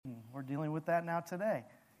We're dealing with that now today.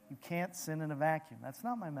 You can't sin in a vacuum. That's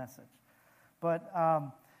not my message. But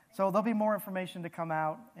so there'll be more information to come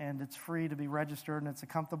out, and it's free to be registered, and it's a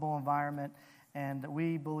comfortable environment, and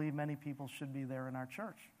we believe many people should be there in our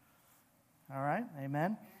church. All right?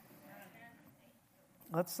 Amen?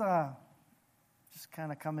 Let's just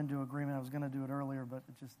kind of come into agreement. I was going to do it earlier, but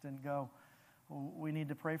it just didn't go. We need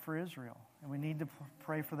to pray for Israel, and we need to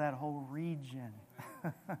pray for that whole region.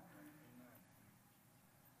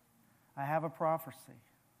 I have a prophecy.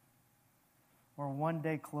 We're one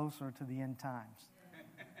day closer to the end times.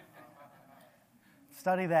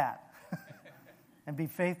 Study that and be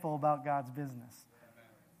faithful about God's business.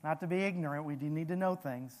 Not to be ignorant, we do need to know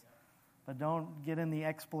things, but don't get in the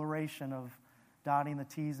exploration of dotting the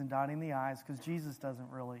T's and dotting the I's, because Jesus doesn't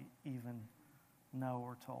really even know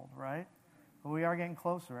or told, right? But we are getting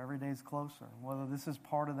closer. Every day is closer. Whether this is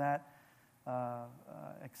part of that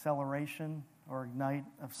acceleration or ignite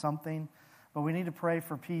of something, but we need to pray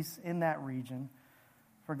for peace in that region,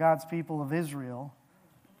 for God's people of Israel,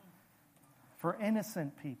 for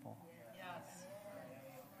innocent people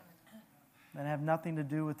that have nothing to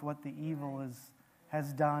do with what the evil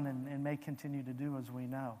has done and may continue to do, as we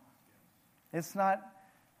know. It's not,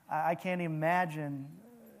 I can't imagine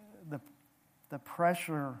the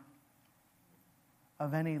pressure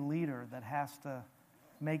of any leader that has to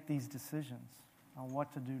make these decisions on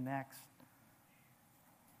what to do next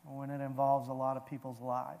when it involves a lot of people's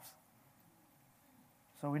lives.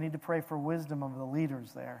 So we need to pray for wisdom of the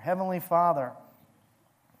leaders there. Heavenly Father,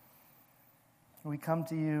 we come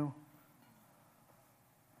to you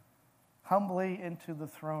humbly into the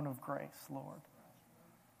throne of grace, Lord.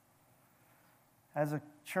 As a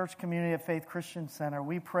church community at Faith Christian Center,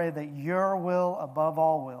 we pray that your will above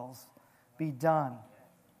all wills be done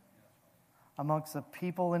amongst the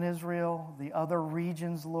people in Israel, the other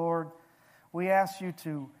regions, Lord. We ask you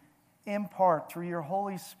to impart through your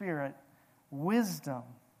Holy Spirit wisdom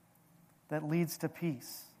that leads to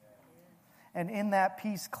peace. And in that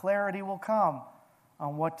peace, clarity will come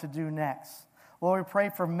on what to do next. Lord, we pray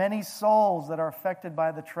for many souls that are affected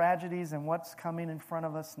by the tragedies and what's coming in front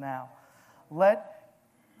of us now. Let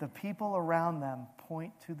the people around them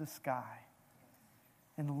point to the sky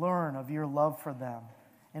and learn of your love for them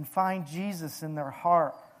and find Jesus in their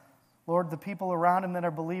heart. Lord, the people around them that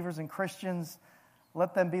are believers and Christians,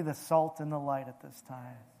 let them be the salt and the light at this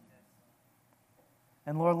time.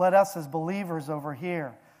 And Lord, let us as believers over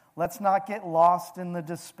here, let's not get lost in the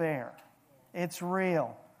despair. It's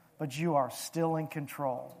real, but you are still in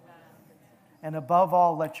control. And above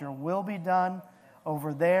all, let your will be done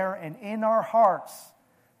over there and in our hearts,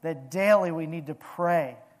 that daily we need to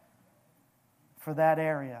pray for that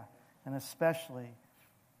area, and especially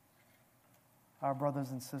our brothers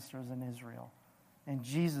and sisters in Israel. In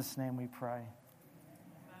Jesus' name we pray.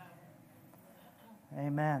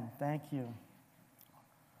 Amen. Thank you.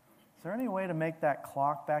 Is there any way to make that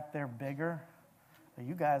clock back there bigger?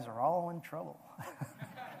 You guys are all in trouble.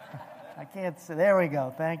 I can't see. There we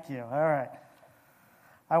go. Thank you. All right.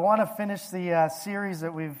 I want to finish the series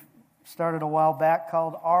that we've started a while back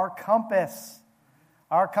called Our Compass.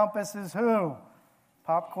 Our compass is who?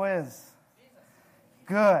 Pop quiz.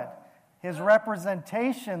 Good. His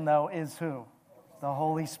representation, though, is who? The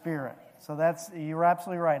Holy Spirit. So you're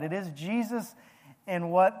absolutely right. It is Jesus in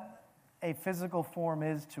what a physical form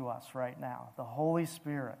is to us right now. The Holy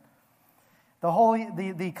Spirit.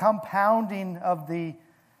 The compounding of the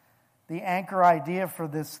anchor idea for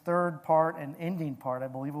this third part and ending part, I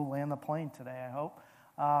believe we'll land the plane today, I hope,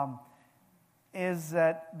 is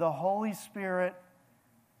that the Holy Spirit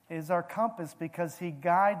is our compass because he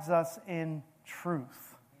guides us in truth.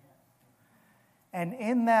 And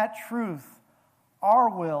in that truth, our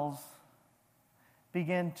wills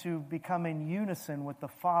begin to become in unison with the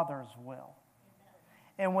Father's will.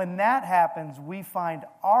 And when that happens, we find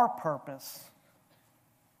our purpose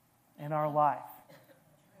in our life.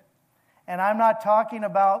 And I'm not talking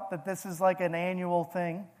about that this is like an annual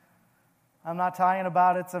thing. I'm not talking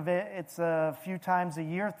about it's a few times a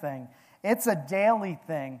year thing. It's a daily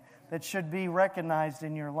thing that should be recognized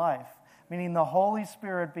in your life. Meaning the Holy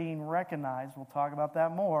Spirit being recognized, we'll talk about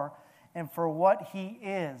that more, and for what he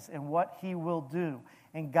is and what he will do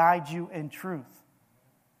and guide you in truth.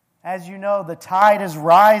 As you know, the tide is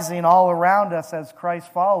rising all around us as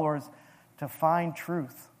Christ followers to find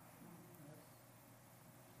truth.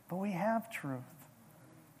 But we have truth.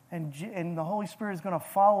 And the Holy Spirit is going to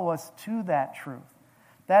follow us to that truth.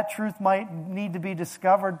 That truth might need to be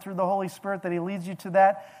discovered through the Holy Spirit, that he leads you to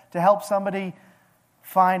that, to help somebody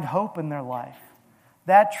find hope in their life.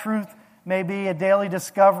 That truth may be a daily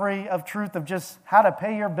discovery of truth of just how to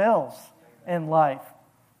pay your bills in life.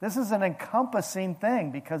 This is an encompassing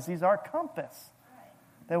thing because He's our compass.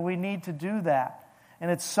 That we need to do that. And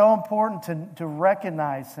it's so important to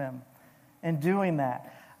recognize Him in doing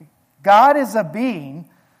that. God is a being,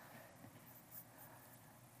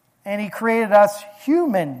 and He created us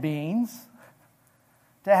human beings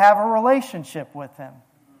to have a relationship with Him.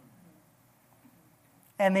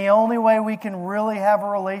 And the only way we can really have a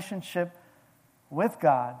relationship with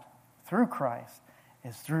God through Christ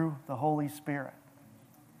is through the Holy Spirit.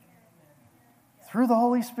 Through the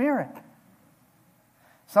Holy Spirit.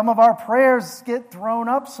 Some of our prayers get thrown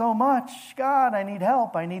up so much. God, I need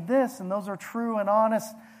help. I need this. And those are true and honest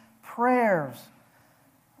prayers.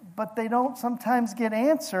 But they don't sometimes get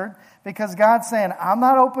answered because God's saying, I'm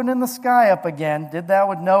not opening the sky up again. Did that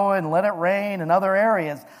with Noah and let it rain in other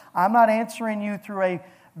areas. I'm not answering you through a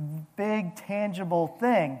big, tangible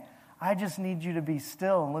thing. I just need you to be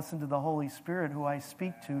still and listen to the Holy Spirit who I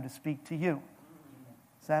speak to speak to you.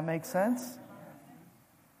 Does that make sense?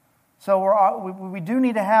 So we do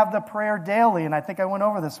need to have the prayer daily, and I think I went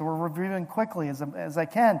over this, so we're reviewing quickly as I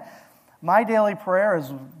can. My daily prayer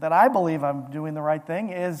is that I believe I'm doing the right thing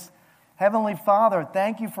is, Heavenly Father,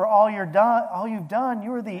 thank you for all you've done.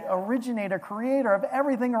 You are the originator, creator of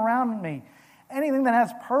everything around me. Anything that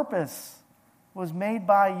has purpose was made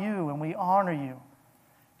by you, and we honor you.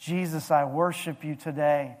 Jesus, I worship you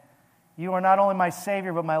today. You are not only my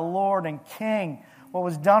Savior, but my Lord and King. What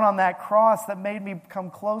was done on that cross that made me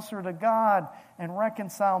come closer to God and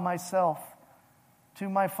reconcile myself to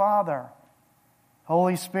my Father.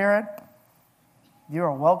 Holy Spirit, you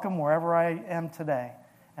are welcome wherever I am today,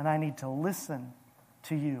 and I need to listen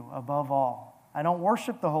to you above all. I don't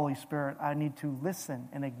worship the Holy Spirit. I need to listen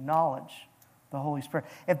and acknowledge the Holy Spirit.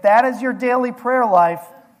 If that is your daily prayer life,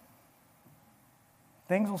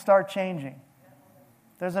 things will start changing.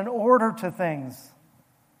 There's an order to things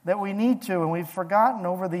that we need to, and we've forgotten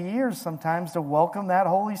over the years sometimes to welcome that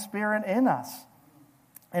Holy Spirit in us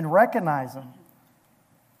and recognize Him.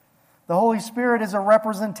 The Holy Spirit is a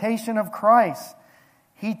representation of Christ.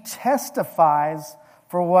 He testifies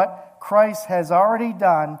for what Christ has already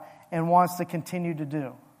done and wants to continue to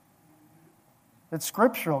do. It's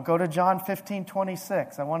scriptural. Go to John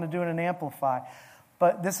 15:26. I want to do it in Amplify.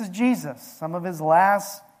 But this is Jesus, some of His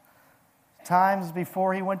last times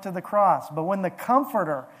before He went to the cross. But when the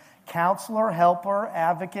Comforter, Counselor, Helper,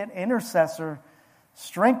 Advocate, Intercessor,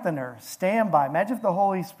 Strengthener, Standby. Imagine if the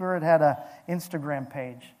Holy Spirit had an Instagram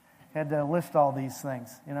page. He had to list all these things,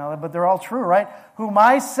 but they're all true, right? Whom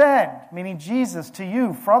I send, meaning Jesus, to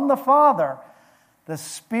you from the Father, the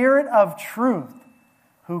Spirit of truth,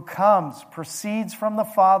 who proceeds from the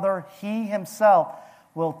Father. He Himself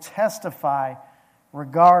will testify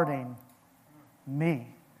regarding me.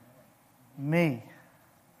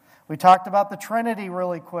 We talked about the Trinity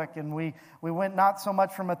really quick, and we went not so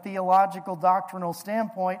much from a theological, doctrinal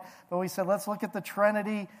standpoint, but we said let's look at the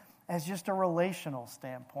Trinity as just a relational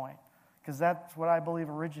standpoint, because that's what I believe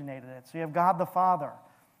originated it. So you have God the Father,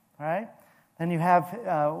 right? Then you have,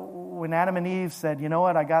 when Adam and Eve said, you know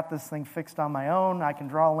what, I got this thing fixed on my own, I can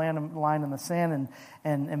draw a line in the sand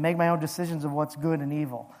and make my own decisions of what's good and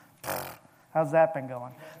evil. How's that been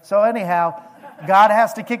going? So anyhow, God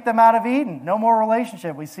has to kick them out of Eden. No more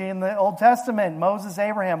relationship. We see in the Old Testament, Moses,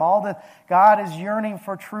 Abraham, God is yearning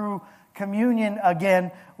for true communion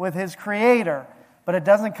again with His Creator. But it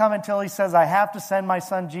doesn't come until He says, I have to send my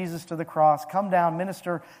Son Jesus to the cross. Come down,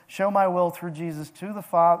 minister, show my will through Jesus to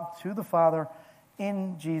the Father,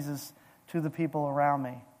 in Jesus, to the people around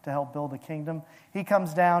me to help build a kingdom. He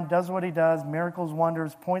comes down, does what He does, miracles,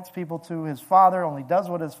 wonders, points people to His Father, only does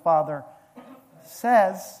what His Father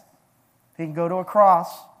says. He can go to a cross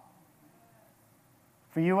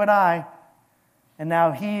for you and I, and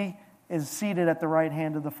now He is seated at the right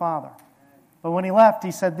hand of the Father. But when He left,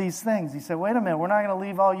 He said these things. He said, wait a minute, we're not going to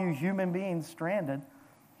leave all you human beings stranded,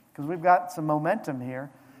 because we've got some momentum here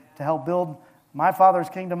to help build my Father's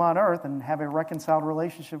kingdom on earth and have a reconciled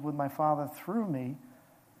relationship with my Father through me.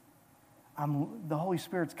 The Holy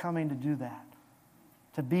Spirit's coming to do that,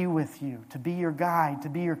 to be with you, to be your guide, to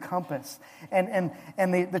be your compass. And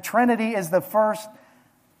the Trinity is the first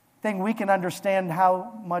thing we can understand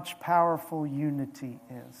how much powerful unity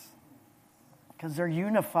is, because they're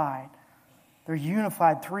unified. They're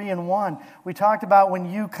unified, 3 in 1. We talked about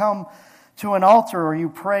when you come to an altar or you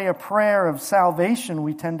pray a prayer of salvation,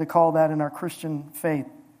 we tend to call that in our Christian faith,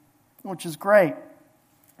 which is great.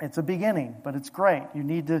 It's a beginning, but it's great. You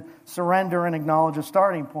need to surrender and acknowledge a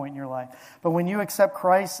starting point in your life. But when you accept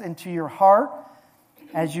Christ into your heart,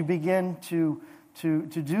 as you begin to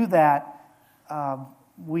do that,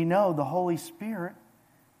 we know the Holy Spirit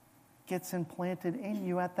gets implanted in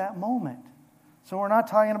you at that moment. So we're not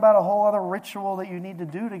talking about a whole other ritual that you need to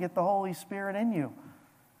do to get the Holy Spirit in you.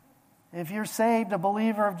 If you're saved, a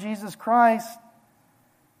believer of Jesus Christ,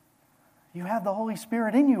 you have the Holy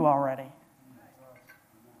Spirit in you already.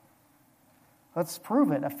 Let's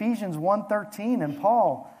prove it. Ephesians 1:13 and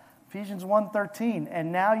Paul, Ephesians 1:13,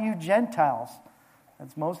 and now you Gentiles,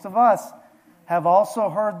 that's most of us, have also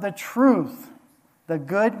heard the truth, the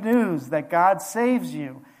good news that God saves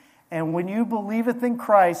you. And when you believeth in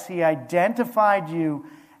Christ, He identified you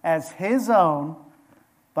as His own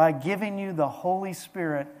by giving you the Holy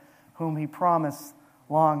Spirit whom He promised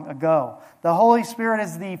long ago. The Holy Spirit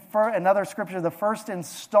is another scripture, the first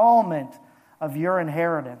installment of your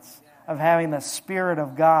inheritance, of having the Spirit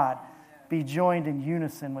of God be joined in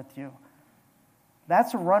unison with you.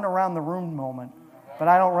 That's a run around the room moment, but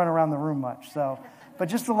I don't run around the room much. But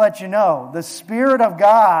just to let you know, the Spirit of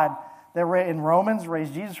God that in Romans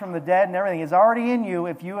raised Jesus from the dead and everything is already in you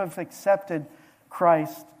if you have accepted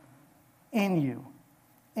Christ in you.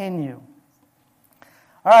 In you.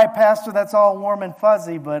 All right, Pastor, that's all warm and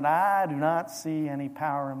fuzzy, but I do not see any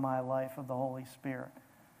power in my life of the Holy Spirit.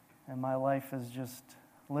 And my life is just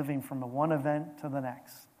living from one event to the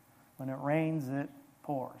next. When it rains, it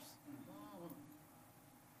pours.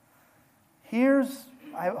 Here's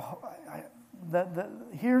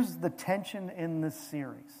the tension in this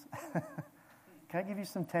series. Can I give you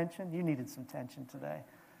some tension? You needed some tension today.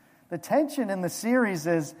 The tension in the series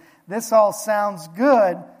is, this all sounds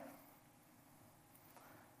good,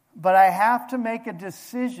 but I have to make a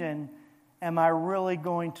decision. Am I really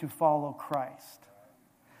going to follow Christ?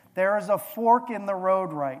 There is a fork in the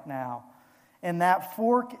road right now. And that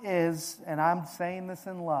fork is, and I'm saying this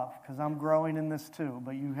in love because I'm growing in this too,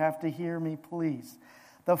 but you have to hear me, please.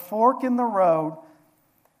 The fork in the road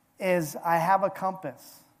is, I have a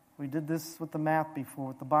compass. We did this with the map before,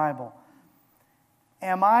 with the Bible.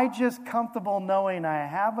 Am I just comfortable knowing I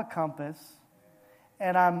have a compass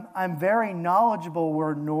and I'm very knowledgeable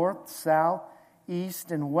where north, south,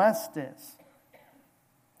 east, and west is?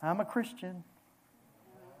 I'm a Christian.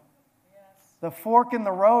 The fork in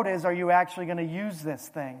the road is, are you actually going to use this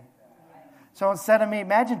thing? So instead of me,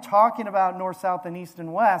 imagine talking about north, south, and east,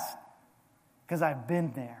 and west, because I've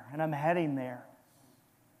been there and I'm heading there.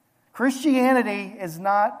 Christianity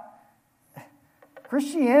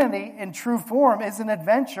in true form is an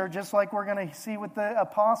adventure, just like we're going to see what the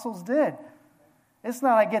apostles did. It's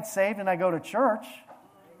not I get saved and I go to church.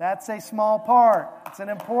 That's a small part. It's an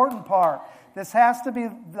important part. This has to be,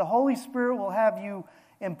 the Holy Spirit will have you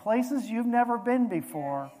in places you've never been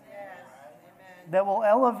before, that will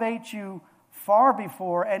elevate you far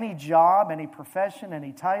before any job, any profession,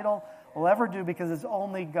 any title will ever do, because it's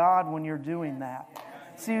only God when you're doing that.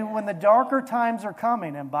 See, when the darker times are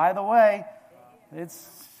coming, and by the way, it's,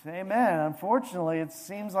 amen, unfortunately, it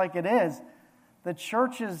seems like it is, the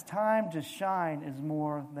church's time to shine is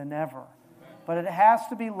more than ever. But it has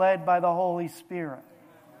to be led by the Holy Spirit.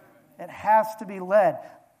 It has to be led.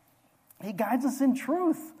 He guides us in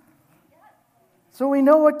truth. So we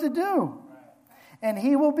know what to do. And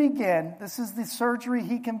He will begin, this is the surgery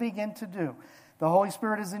He can begin to do. The Holy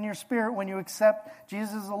Spirit is in your spirit when you accept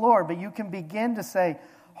Jesus as the Lord. But you can begin to say,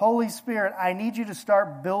 Holy Spirit, I need you to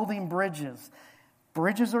start building bridges.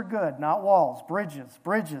 Bridges are good, not walls.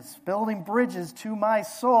 Bridges. Building bridges to my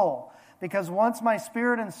soul. Because once my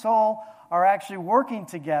spirit and soul are actually working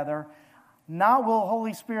together, not will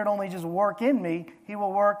Holy Spirit only just work in me, He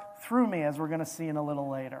will work through me, as we're going to see in a little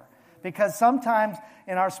later. Because sometimes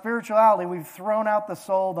in our spirituality, we've thrown out the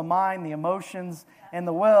soul, the mind, the emotions, and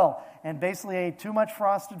the will, and basically ate too much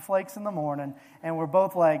Frosted Flakes in the morning, and we're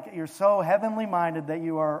both like, you're so heavenly minded that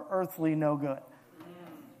you are earthly no good.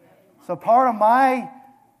 So part of my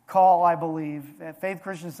call, I believe, at Faith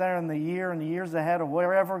Christian Center in the year and the years ahead, or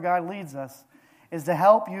wherever God leads us, is to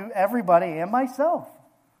help you, everybody, and myself,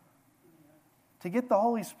 to get the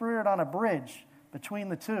Holy Spirit on a bridge between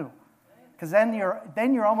the two. Because then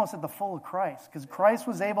you're almost at the full of Christ. Because Christ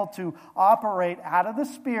was able to operate out of the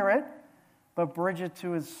Spirit, but bridge it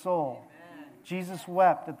to His soul. Amen. Jesus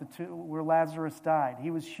wept at the tomb where Lazarus died. He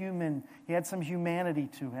was human. He had some humanity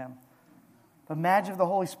to Him. But imagine if the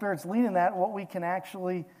Holy Spirit's leading that, what we can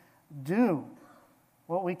actually do.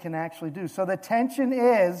 What we can actually do. So the tension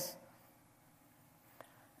is,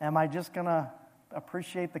 am I just going to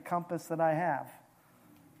appreciate the compass that I have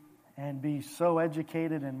and be so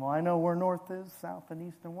educated and, well, I know where north is, south, and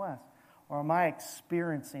east, and west? Or am I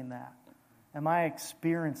experiencing that? Am I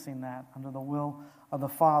experiencing that under the will of the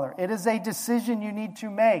Father? It is a decision you need to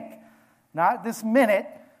make. Not this minute,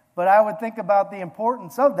 but I would think about the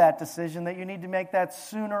importance of that decision, that you need to make that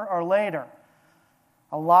sooner or later.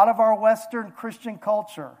 A lot of our Western Christian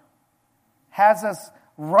culture has us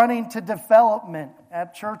running to development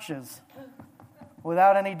at churches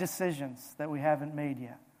without any decisions that we haven't made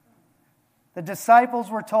yet. The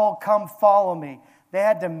disciples were told, "Come follow me." They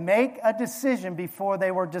had to make a decision before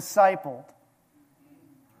they were discipled.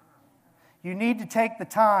 You need to take the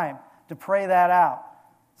time to pray that out.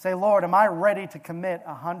 Say, "Lord, am I ready to commit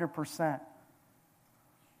 100%?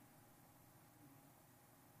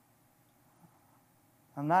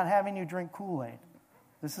 I'm not having you drink Kool-Aid.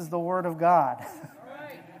 This is the Word of God.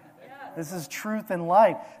 This is truth and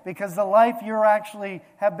life. Because the life you actually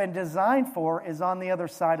have been designed for is on the other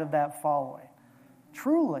side of that following.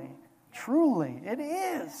 Truly, truly, it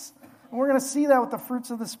is. And we're going to see that with the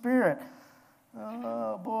fruits of the Spirit.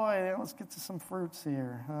 Oh, boy, let's get to some fruits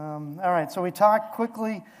here. All right, so we talked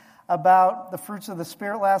quickly about the fruits of the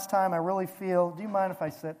Spirit last time. I really feel... Do you mind if I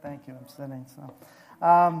sit? Thank you, I'm sitting. So,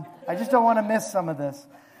 I just don't want to miss some of this.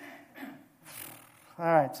 All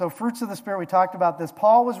right, so fruits of the Spirit, we talked about this.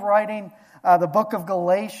 Paul was writing the book of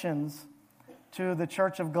Galatians to the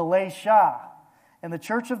church of Galatia. And the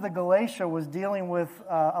church of the Galatia was dealing with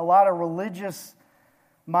a lot of religious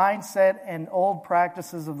mindset and old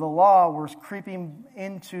practices of the law were creeping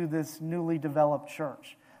into this newly developed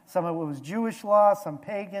church. Some of it was Jewish law, some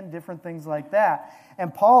pagan, different things like that.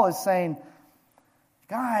 And Paul is saying,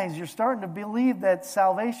 guys, you're starting to believe that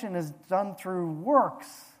salvation is done through works.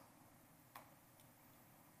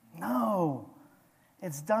 No,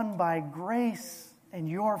 it's done by grace and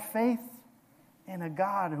your faith in a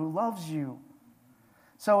God who loves you.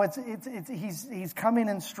 So he's coming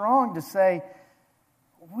in strong to say,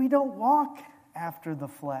 we don't walk after the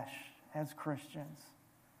flesh as Christians.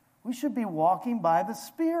 We should be walking by the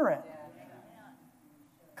Spirit.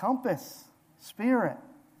 Compass, Spirit.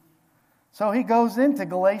 So he goes into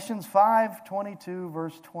Galatians 5:22,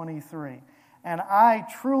 verse 23. And I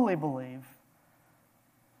truly believe,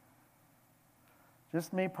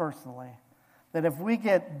 just me personally, that if we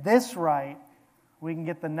get this right, we can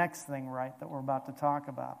get the next thing right that we're about to talk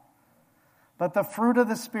about. But the fruit of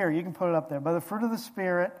the Spirit, you can put it up there, but the fruit of the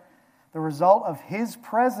Spirit, the result of His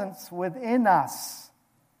presence within us.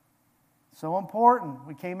 So important.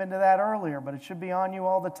 We came into that earlier, but it should be on you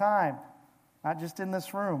all the time, not just in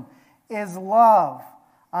this room. Is love,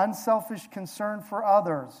 unselfish concern for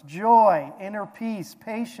others, joy, inner peace,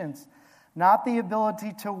 patience, not the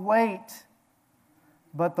ability to wait,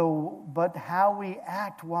 but how we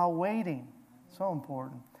act while waiting. So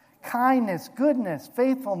important. Kindness, goodness,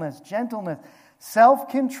 faithfulness, gentleness,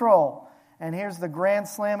 self-control. And here's the grand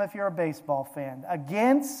slam if you're a baseball fan.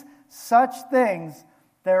 Against such things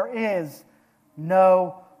there is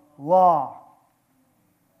no law.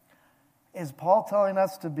 Is Paul telling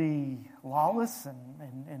us to be lawless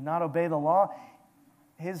and not obey the law?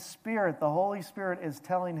 His Spirit, the Holy Spirit, is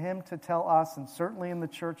telling him to tell us, and certainly in the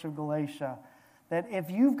church of Galatia, that if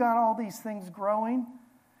you've got all these things growing,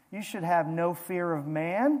 you should have no fear of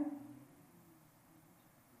man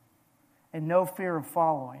and no fear of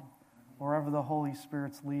following wherever the Holy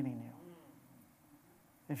Spirit's leading you.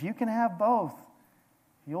 If you can have both,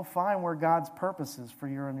 you'll find where God's purpose is for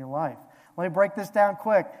you in your life. Let me break this down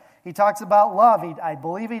quick. He talks about love. I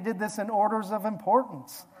believe he did this in orders of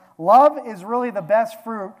importance. Love is really the best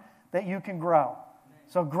fruit that you can grow.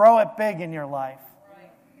 So grow it big in your life.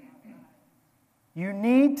 You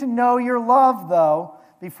need to know your love, though,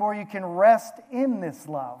 before you can rest in this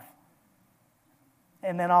love.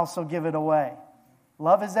 And then also give it away.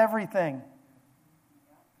 Love is everything.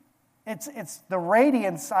 It's the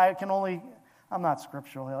radiance. I'm not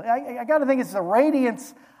scriptural here. I got to think it's the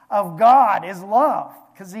radiance of God is love,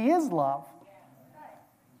 because He is love.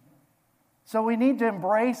 So we need to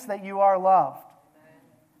embrace that you are loved.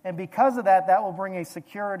 And because of that, that will bring a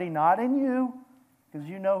security not in you, because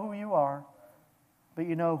you know who you are, but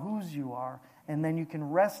you know whose you are. And then you can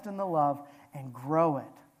rest in the love and grow it.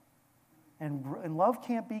 And love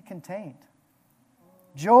can't be contained.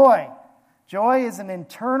 Joy. Joy is an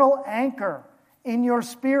internal anchor in your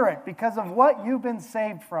spirit because of what you've been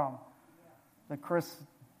saved from. The Chris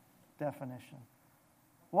definition.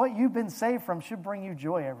 What you've been saved from should bring you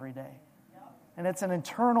joy every day. And it's an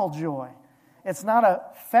internal joy. It's not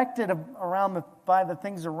affected by the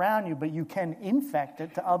things around you, but you can infect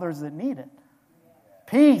it to others that need it.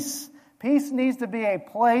 Peace. Peace needs to be a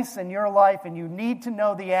place in your life, and you need to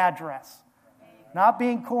know the address. Not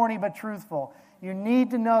being corny, but truthful. You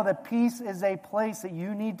need to know that peace is a place that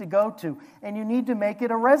you need to go to, and you need to make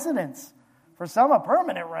it a residence. For some, a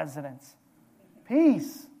permanent residence.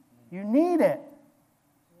 Peace. You need it.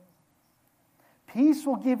 Peace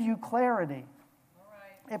will give you clarity.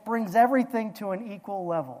 It brings everything to an equal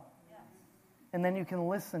level. And then you can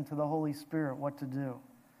listen to the Holy Spirit what to do.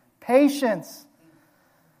 Patience.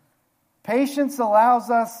 Patience allows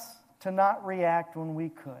us to not react when we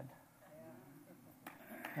could.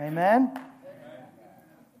 Amen?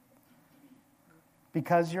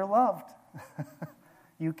 Because you're loved.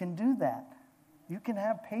 You can do that. You can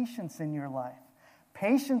have patience in your life.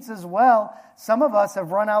 Patience as well. Some of us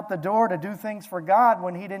have run out the door to do things for God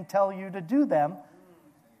when He didn't tell you to do them.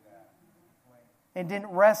 And didn't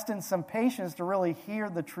rest in some patience to really hear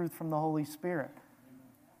the truth from the Holy Spirit.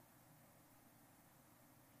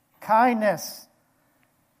 Kindness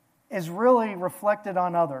is really reflected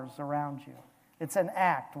on others around you. It's an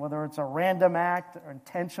act, whether it's a random act or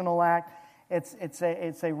intentional act. It's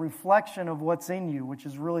a reflection of what's in you, which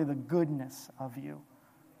is really the goodness of you.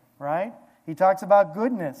 Right? He talks about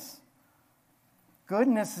goodness.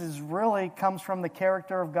 Goodness comes from the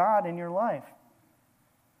character of God in your life.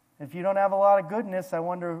 If you don't have a lot of goodness, I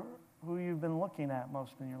wonder who you've been looking at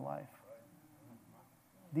most in your life.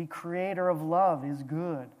 The creator of love is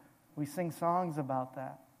good. We sing songs about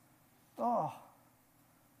that. Oh,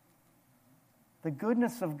 the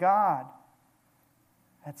goodness of God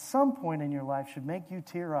at some point in your life should make you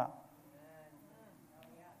tear up.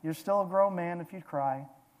 You're still a grown man if you cry.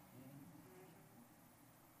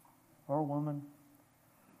 Or woman.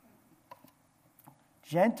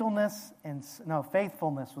 Faithfulness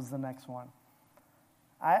was the next one.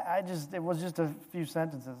 It was just a few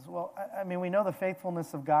sentences. Well, we know the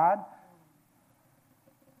faithfulness of God.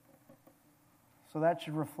 So that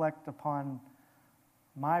should reflect upon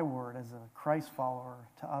my word as a Christ follower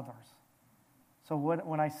to others. So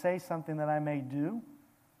when I say something that I may do,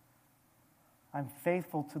 I'm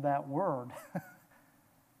faithful to that word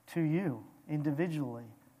to you individually.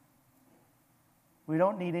 We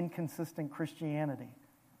don't need inconsistent Christianity.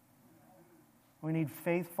 We need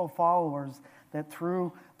faithful followers that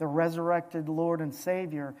through the resurrected Lord and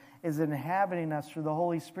Savior is inhabiting us through the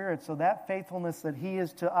Holy Spirit. So that faithfulness that He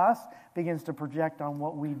is to us begins to project on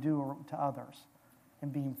what we do to others.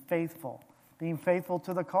 And being faithful. Being faithful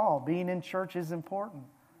to the call. Being in church is important.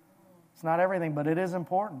 It's not everything, but it is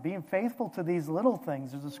important. Being faithful to these little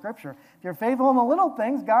things. There's a scripture. If you're faithful in the little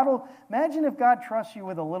things, imagine if God trusts you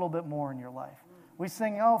with a little bit more in your life. We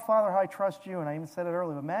sing, "Oh, Father, I trust you," and I even said it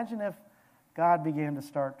earlier. Imagine if God began to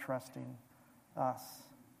start trusting us.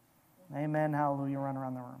 Amen, hallelujah, run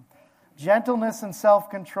around the room. Gentleness and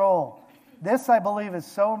self-control. This, I believe, is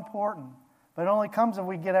so important, but it only comes if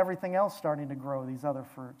we get everything else starting to grow, these other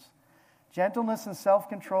fruits. Gentleness and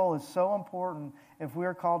self-control is so important if we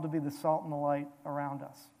are called to be the salt and the light around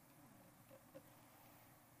us.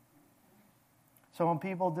 So when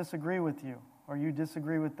people disagree with you, or you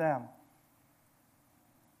disagree with them,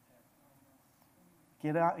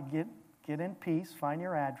 get in peace, find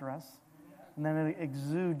your address, and then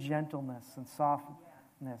exude gentleness and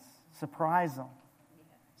softness. Surprise them.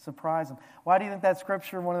 Surprise them. Why do you think that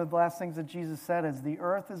scripture, one of the last things that Jesus said is the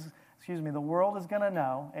world is going to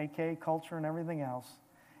know, aka culture and everything else,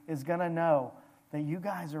 is going to know that you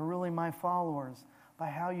guys are really my followers by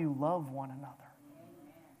how you love one another.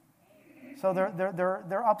 So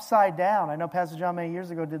they're upside down. I know Pastor John many years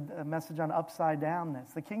ago did a message on upside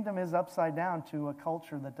downness. The kingdom is upside down to a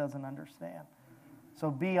culture that doesn't understand. So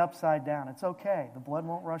be upside down. It's okay. The blood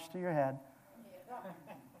won't rush to your head.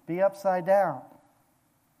 Be upside down.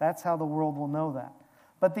 That's how the world will know that.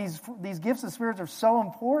 But these gifts of spirits are so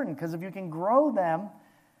important because if you can grow them,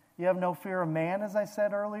 you have no fear of man, as I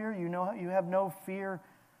said earlier. You have no fear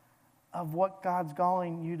of what God's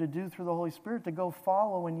calling you to do through the Holy Spirit, to go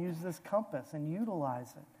follow and use this compass and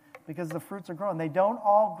utilize it because the fruits are growing. They don't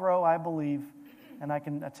all grow, I believe, and I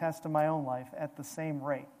can attest to my own life, at the same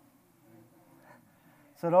rate.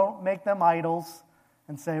 So don't make them idols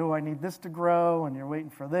and say, oh, I need this to grow, and you're waiting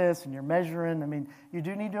for this, and you're measuring. You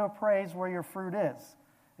do need to appraise where your fruit is.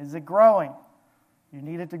 Is it growing? You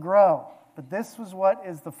need it to grow. But this was what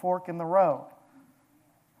is the fork in the road.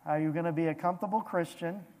 Are you going to be a comfortable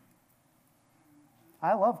Christian?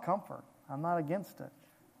 I love comfort. I'm not against it.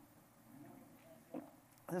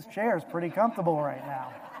 This chair is pretty comfortable right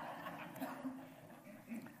now.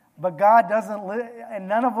 But God doesn't live, and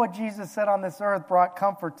none of what Jesus said on this earth brought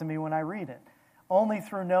comfort to me when I read it. Only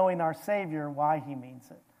through knowing our Savior, why He means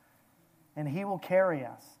it. And He will carry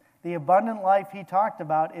us. The abundant life He talked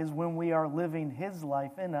about is when we are living His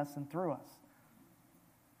life in us and through us.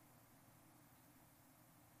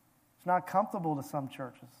 It's not comfortable to some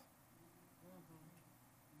churches.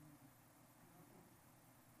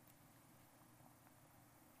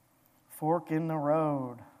 Fork in the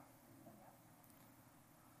road.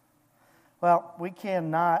 Well, we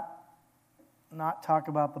cannot not talk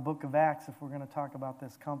about the book of Acts if we're going to talk about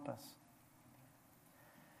this compass.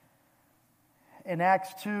 in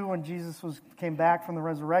Acts 2, when Jesus came back from the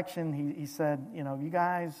resurrection, he said, you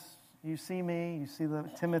guys, you see me, you see the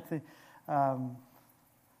Timothy,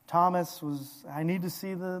 Thomas was, I need to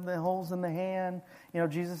see the holes in the hand.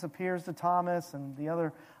 Jesus appears to Thomas and the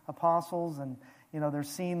other apostles, and, they're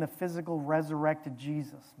seeing the physical resurrected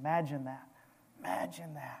Jesus. Imagine that.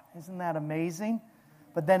 Imagine that. Isn't that amazing?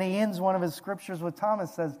 But then he ends one of his scriptures with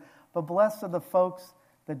Thomas, says, but blessed are the folks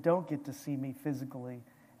that don't get to see me physically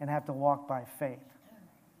and have to walk by faith.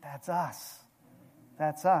 That's us.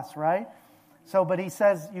 That's us, right? So, but he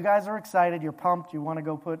says, you guys are excited, you're pumped, you want to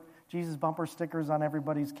go put Jesus bumper stickers on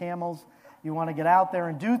everybody's camels, you want to get out there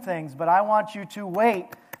and do things, but I want you to wait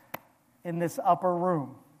in this upper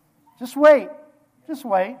room. Just wait. Just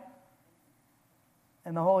wait.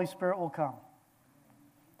 And the Holy Spirit will come.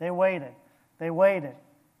 They waited. They waited.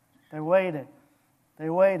 They waited. They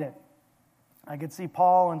waited. I could see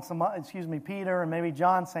Paul and Peter and maybe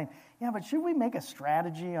John saying, yeah, but should we make a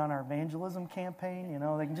strategy on our evangelism campaign?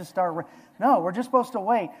 They can just start. No, we're just supposed to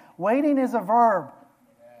wait. Waiting is a verb.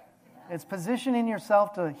 It's positioning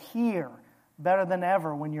yourself to hear better than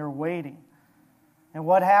ever when you're waiting. And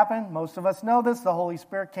what happened? Most of us know this. The Holy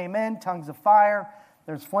Spirit came in, tongues of fire.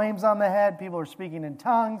 There's flames on the head. People are speaking in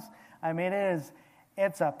tongues. I mean,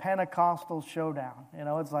 it's a Pentecostal showdown.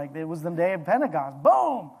 It's like it was the day of Pentecost.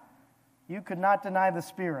 Boom! You could not deny the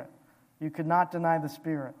Spirit. You could not deny the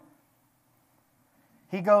Spirit.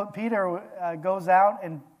 Peter goes out,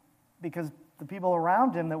 and because the people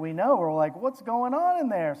around him that we know are like, what's going on in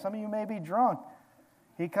there? Some of you may be drunk.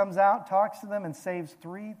 He comes out, talks to them, and saves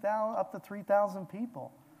up to 3,000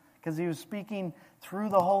 people. Because he was speaking through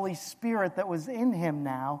the Holy Spirit that was in him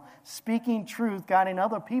now, speaking truth, guiding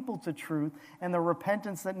other people to truth, and the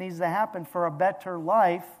repentance that needs to happen for a better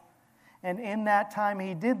life. And in that time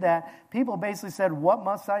he did that, people basically said, what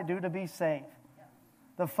must I do to be saved?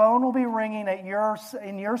 The phone will be ringing in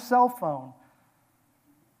your cell phone.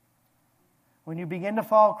 When you begin to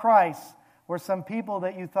follow Christ, where some people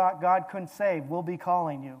that you thought God couldn't save will be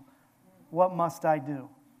calling you. What must I do?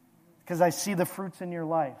 Because I see the fruits in your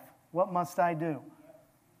life. What must I do?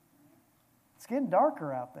 It's getting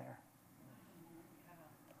darker out there.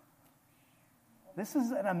 This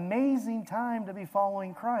is an amazing time to be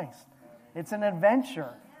following Christ. It's an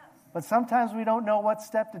adventure. But sometimes we don't know what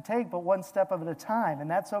step to take, but one step at a time. And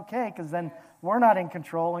that's okay, because then we're not in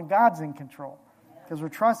control and God's in control. Because we're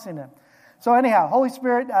trusting Him. So anyhow, Holy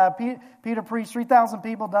Spirit, Peter preached, 3,000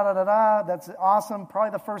 people, da-da-da-da. That's awesome.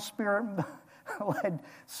 Probably the first Spirit-led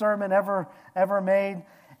sermon ever made.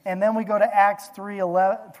 And then we go to Acts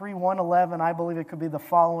 3:1-11. I believe it could be the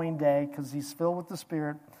following day, because he's filled with the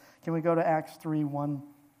Spirit. Can we go to Acts 3:1?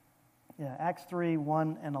 Yeah, Acts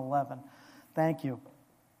 3:1 and 11. Thank you.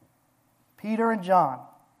 Peter and John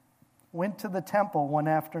went to the temple one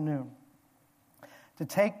afternoon to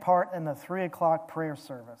take part in the 3 o'clock prayer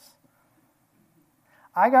service.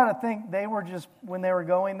 I got to think when they were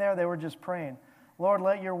going there, they were just praying, Lord,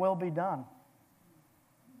 let your will be done.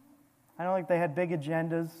 I don't think they had big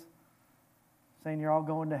agendas saying you're all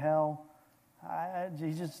going to hell.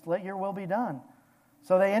 Jesus, let your will be done.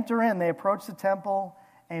 So they enter in, they approach the temple,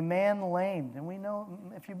 a man lamed. And we know,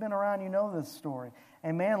 if you've been around, you know this story.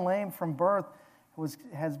 A man lame from birth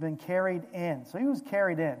has been carried in. So he was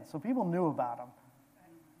carried in. So people knew about him.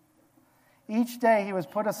 Each day he was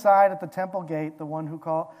put aside at the temple gate, the one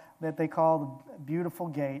that they call the Beautiful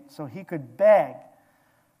Gate, so he could beg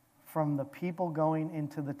from the people going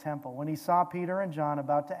into the temple. When he saw Peter and John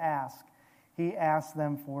about to ask, he asked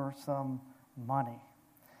them for some money.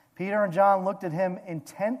 Peter and John looked at him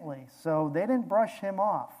intently, so they didn't brush him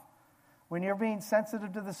off. When you're being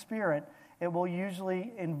sensitive to the Spirit, it will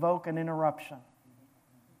usually invoke an interruption.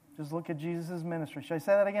 Just look at Jesus' ministry. Should I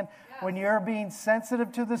say that again? Yes. When you're being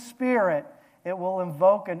sensitive to the Spirit, it will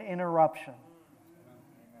invoke an interruption.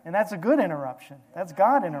 And that's a good interruption. That's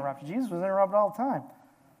God interruption. Jesus was interrupted all the time.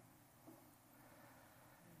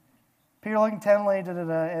 Peter looked intently,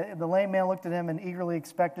 the lame man looked at him and eagerly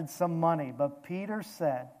expected some money. But Peter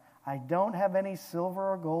said, I don't have any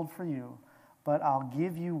silver or gold for you, but I'll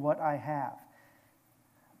give you what I have.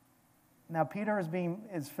 Now, Peter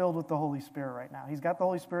is filled with the Holy Spirit right now. He's got the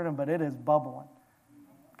Holy Spirit in him, but it is bubbling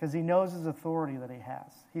because he knows his authority that he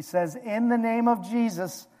has. He says, in the name of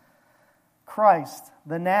Jesus Christ,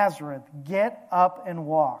 the Nazareth, get up and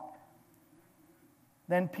walk.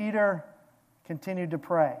 Then Peter continued to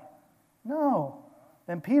pray. No.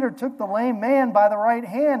 Then Peter took the lame man by the right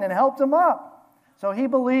hand and helped him up. So he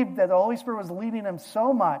believed that the Holy Spirit was leading him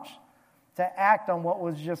so much to act on what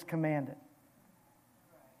was just commanded.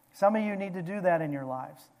 Some of you need to do that in your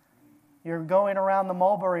lives. You're going around the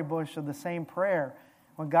mulberry bush of the same prayer.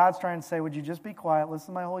 When God's trying to say, would you just be quiet, listen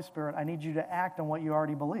to my Holy Spirit, I need you to act on what you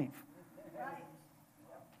already believe.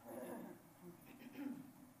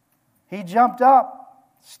 He jumped up,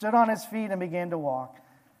 stood on his feet, and began to walk.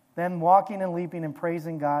 Then walking and leaping and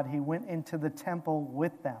praising God, he went into the temple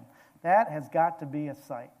with them. That has got to be a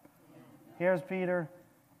sight. Here's Peter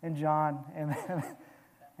and John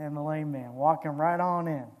and the lame man walking right on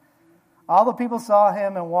in. All the people saw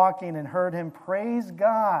him and walking and heard him praise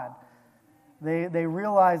God. They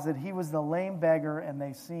realized that he was the lame beggar, and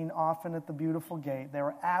they seen often at the beautiful gate. They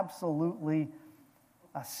were absolutely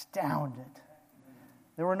astounded.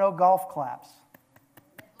 There were no golf claps.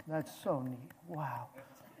 That's so neat. Wow.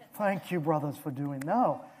 Thank you, brothers, for doing.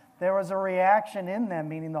 No, there was a reaction in them,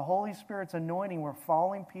 meaning the Holy Spirit's anointing were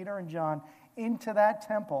following Peter and John into that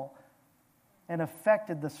temple and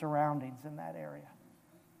affected the surroundings in that area.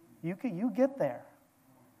 You get there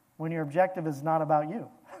when your objective is not about you.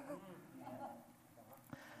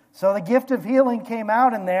 So the gift of healing came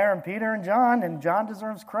out in there, and Peter and John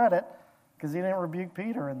deserves credit because he didn't rebuke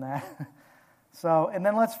Peter in that. So, and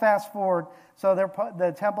then let's fast forward. So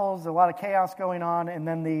the temple's a lot of chaos going on, and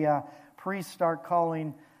then the priests start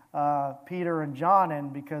calling Peter and John in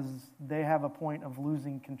because they have a point of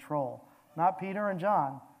losing control. Not Peter and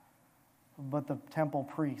John, but the temple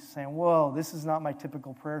priests saying, whoa, this is not my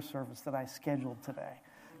typical prayer service that I scheduled today.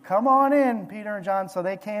 Come on in, Peter and John. So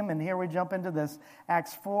they came, and here we jump into this.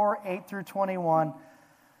 Acts 4, 8 through 21.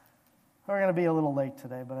 We're going to be a little late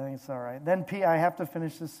today, but I think it's all right. Then I have to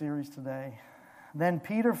finish this series today. Then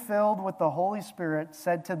Peter, filled with the Holy Spirit,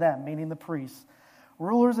 said to them, meaning the priests,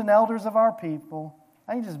 rulers and elders of our people,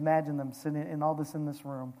 I can just imagine them sitting in all this in this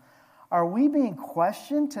room. Are we being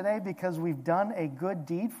questioned today because we've done a good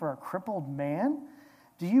deed for a crippled man?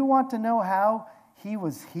 Do you want to know how he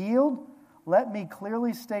was healed? Let me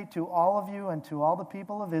clearly state to all of you and to all the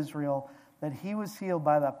people of Israel that he was healed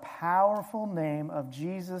by the powerful name of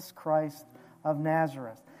Jesus Christ of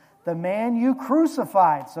Nazareth. The man you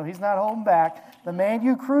crucified, so he's not holding back, the man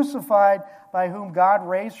you crucified by whom God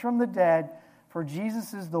raised from the dead, for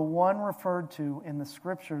Jesus is the one referred to in the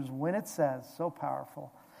Scriptures when it says, so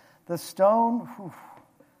powerful, the stone,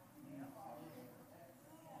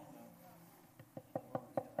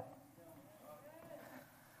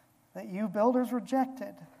 that you builders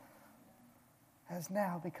rejected has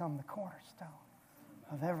now become the cornerstone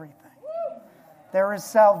of everything. There is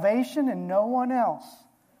salvation in no one else.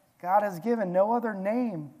 God has given no other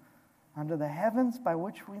name under the heavens by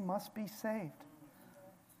which we must be saved.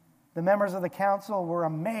 The members of the council were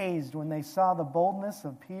amazed when they saw the boldness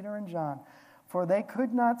of Peter and John, for they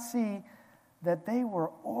could not see that they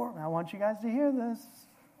were, I want you guys to hear this,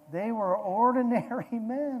 they were ordinary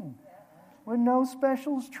men with no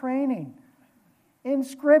special training in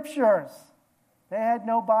Scriptures. They had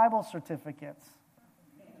no Bible certificates,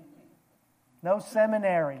 no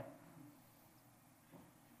seminary,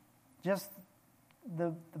 just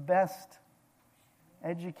the best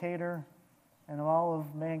educator and of all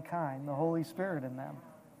of mankind, the Holy Spirit in them.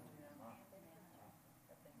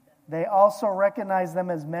 They also recognized them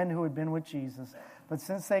as men who had been with Jesus. But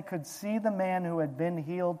since they could see the man who had been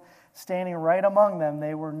healed standing right among them,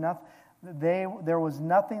 there was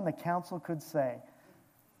nothing the council could say.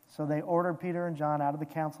 So they ordered Peter and John out of the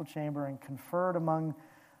council chamber and conferred among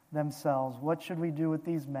themselves, what should we do with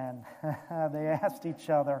these men? They asked each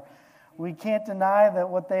other. We can't deny that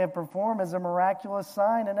what they have performed is a miraculous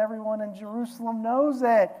sign, and everyone in Jerusalem knows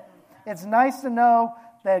it. It's nice to know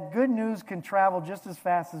that good news can travel just as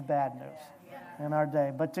fast as bad news in our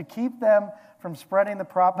day. But to keep them from spreading the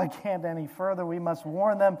propaganda any further, we must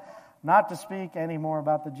warn them not to speak anymore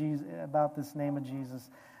about this name of Jesus.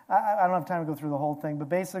 I don't have time to go through the whole thing, but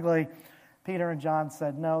basically, Peter and John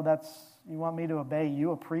said, no, you want me to obey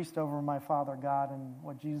you, a priest over my Father God, and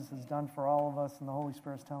what Jesus has done for all of us and the Holy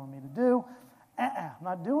Spirit's telling me to do. I'm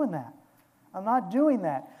not doing that. I'm not doing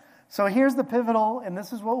that. So here's the pivotal, and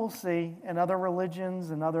this is what we'll see in other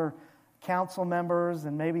religions and other council members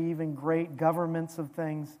and maybe even great governments of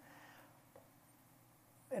things.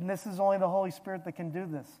 And this is only the Holy Spirit that can do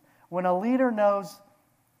this. When a leader knows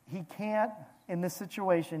he can't, in this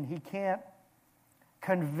situation, he can't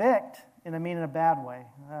convict, and I mean in a bad way,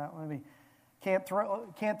 can't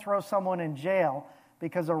throw someone in jail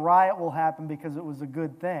because a riot will happen because it was a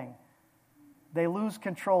good thing. They lose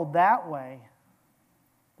control that way.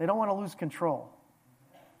 They don't want to lose control.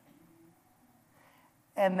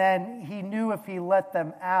 And then he knew if he let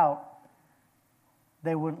them out,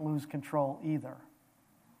 they wouldn't lose control either,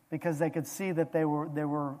 because they could see that they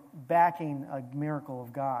were backing a miracle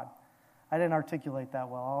of God. I didn't articulate that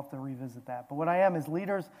well. I'll have to revisit that. But what I am is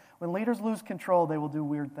when leaders lose control, they will do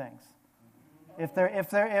weird things. if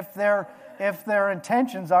their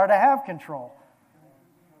intentions are to have control.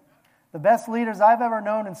 The best leaders I've ever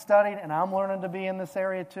known and studied, and I'm learning to be in this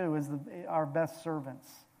area too, is our best servants.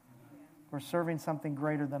 We're serving something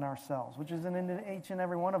greater than ourselves, which is in each and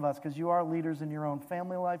every one of us, because you are leaders in your own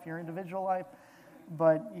family life, your individual life.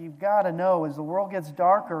 But you've got to know, as the world gets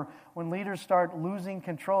darker, when leaders start losing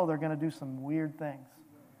control, they're going to do some weird things.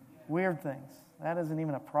 Weird things. That isn't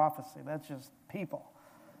even a prophecy. That's just people.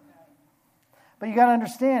 But you got to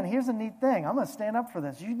understand, here's a neat thing. I'm going to stand up for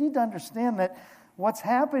this. You need to understand that what's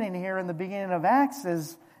happening here in the beginning of Acts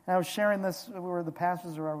is, and I was sharing this, where the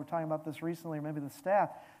pastors were talking about this recently, or maybe the staff,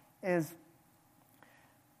 is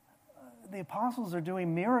the apostles are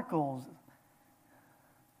doing miracles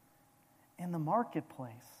in the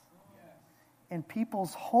marketplace, in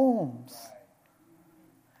people's homes.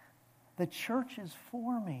 The church is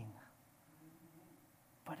forming,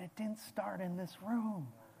 but it didn't start in this room.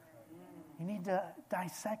 You need to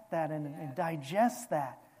dissect that and digest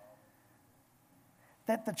that.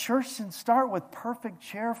 That the church didn't start with perfect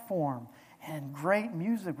chair form and great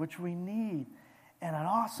music, which we need, and an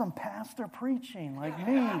awesome pastor preaching like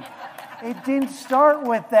me. It didn't start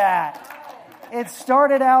with that. It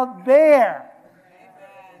started out there.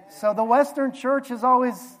 So the Western church is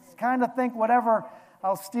always kind of think whatever,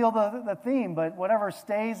 I'll steal the theme, but whatever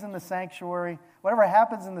stays in the sanctuary, whatever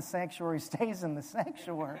happens in the sanctuary stays in the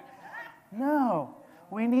sanctuary. No,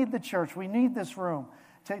 we need the church. We need this room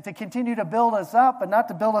to continue to build us up, but not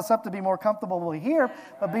to build us up to be more comfortable here,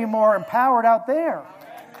 but be more empowered out there.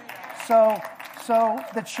 So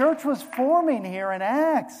the church was forming here in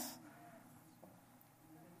Acts,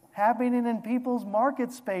 happening in people's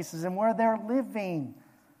market spaces and where they're living.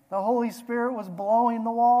 The Holy Spirit was blowing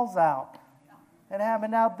the walls out. It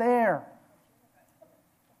happened out there.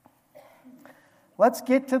 Let's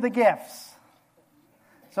get to the gifts.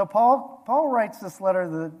 So Paul writes this letter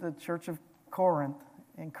to the church of Corinth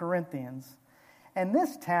in Corinthians, and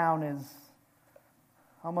this town is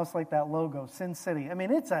almost like that logo, Sin City. I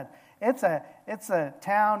mean, it's a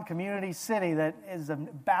town, community, city that is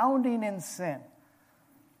abounding in sin.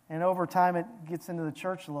 And over time, it gets into the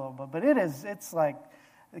church a little bit. But it's like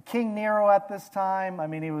King Nero at this time. I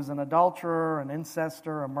mean, he was an adulterer, an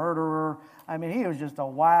incester, a murderer. I mean, he was just a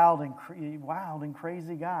wild and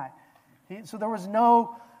crazy guy. So there was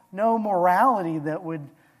no morality that would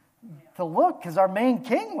to look, because our main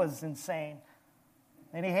king was insane,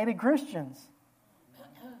 and he hated Christians.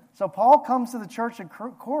 So Paul comes to the church of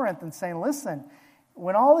Corinth and saying, listen,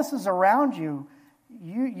 when all this is around you,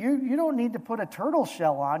 you don't need to put a turtle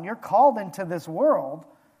shell on. You're called into this world,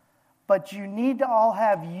 but you need to all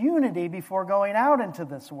have unity before going out into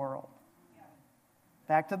this world.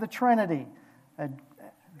 Back to the Trinity, a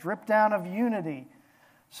drip down of unity.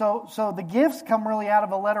 So the gifts come really out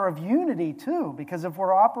of a letter of unity too, because if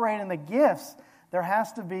we're operating the gifts, there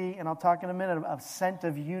has to be, and I'll talk in a minute, a scent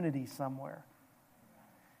of unity somewhere.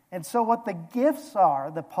 And so what the gifts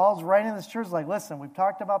are that Paul's writing in this church is like, listen, we've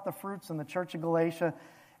talked about the fruits in the church of Galatia.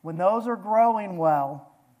 When those are growing well,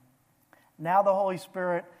 now the Holy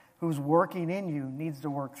Spirit who's working in you needs to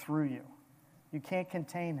work through you. You can't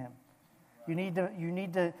contain him. You need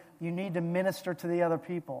to minister to the other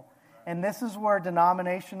people. And this is where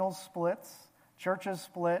denominational splits, churches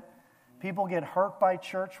split. People get hurt by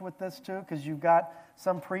church with this too, because you've got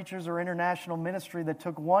some preachers or international ministry that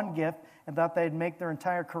took one gift and thought they'd make their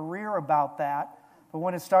entire career about that. But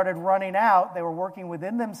when it started running out, they were working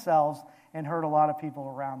within themselves and hurt a lot of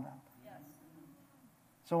people around them. Yes.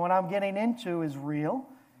 So what I'm getting into is real,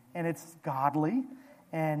 and it's godly.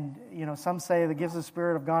 And, some say the gifts of the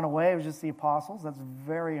Spirit have gone away. It was just the apostles. That's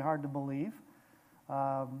very hard to believe.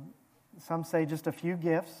 Some say just a few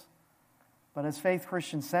gifts. But as Faith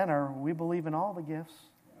Christian Center, we believe in all the gifts.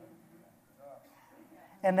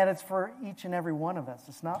 And that it's for each and every one of us.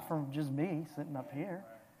 It's not for just me sitting up here.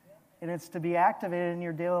 And it's to be activated in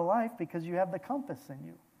your daily life because you have the compass in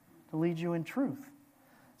you to lead you in truth.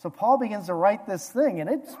 So Paul begins to write this thing, and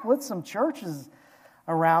it splits some churches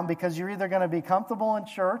around because you're either going to be comfortable in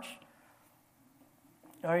church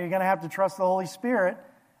or you're going to have to trust the Holy Spirit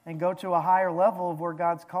and go to a higher level of where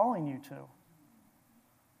God's calling you to.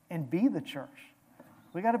 And be the church.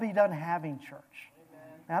 We got to be done having church.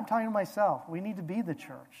 And I'm talking to myself. We need to be the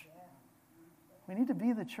church. We need to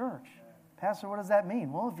be the church. Pastor, what does that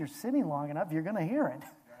mean? Well, if you're sitting long enough, you're going to hear it.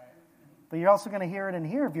 But you're also going to hear it in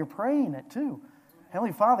here if you're praying it too.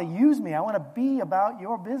 Heavenly Father, use me. I want to be about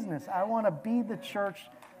your business. I want to be the church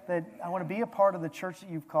I want to be a part of the church that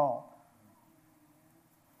you've called.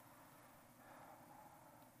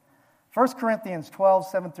 1 Corinthians 12,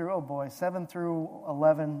 7 through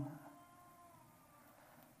 11.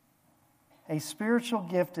 A spiritual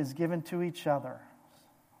gift is given to each other.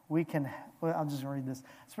 I'll just read this.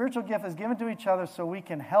 Spiritual gift is given to each other so we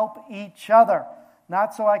can help each other,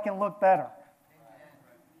 not so I can look better.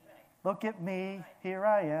 Look at me, here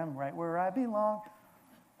I am, right where I belong.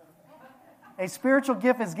 A spiritual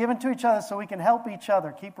gift is given to each other so we can help each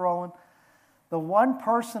other. Keep rolling. The one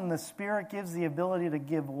person the Spirit gives the ability to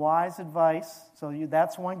give wise advice,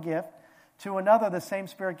 that's one gift. To another, the same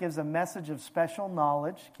Spirit gives a message of special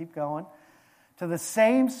knowledge. Keep going. To the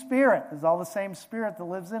same Spirit, there's all the same Spirit that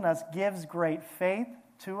lives in us, gives great faith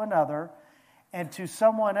to another. And to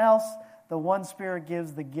someone else, the one Spirit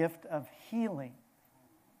gives the gift of healing.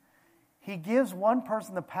 He gives one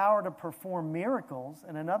person the power to perform miracles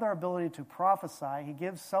and another ability to prophesy. He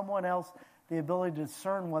gives someone else the ability to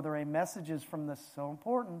discern whether a message is from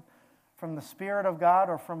from the Spirit of God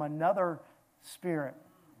or from another spirit.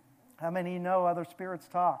 How many know other spirits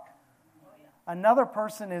talk? Another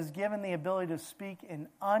person is given the ability to speak in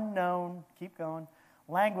unknown, keep going,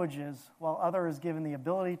 languages, while other is given the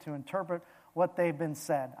ability to interpret what they've been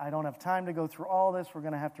said. I don't have time to go through all this. We're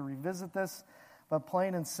going to have to revisit this. But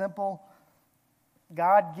plain and simple,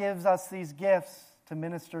 God gives us these gifts to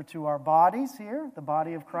minister to our bodies here, the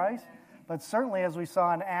body of Christ, but certainly, as we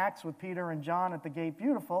saw in Acts with Peter and John at the Gate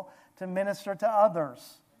Beautiful, to minister to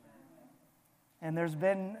others. And there's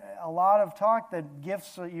been a lot of talk that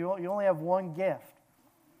gifts, you only have one gift.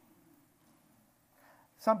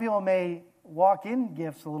 Some people may walk in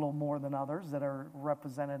gifts a little more than others that are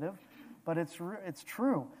representative, but it's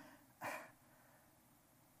true.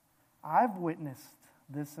 I've witnessed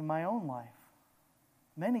this in my own life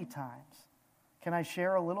many times. Can I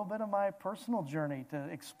share a little bit of my personal journey to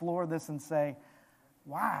explore this and say,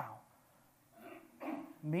 wow,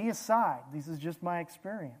 me aside, this is just my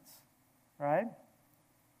experience, right?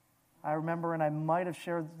 I remember, and I might have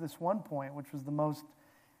shared this one point, which was the most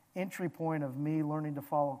entry point of me learning to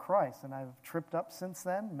follow Christ. And I've tripped up since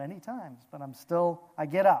then many times, but I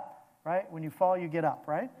get up, right? When you fall, you get up,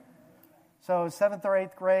 right? So 7th or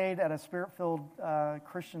 8th grade at a Spirit-filled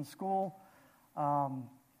Christian school,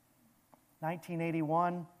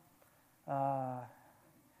 1981, I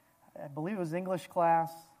believe it was English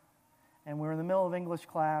class, and we were in the middle of English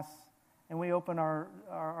class, and we opened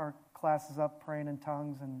our classes up praying in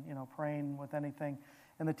tongues and, praying with anything.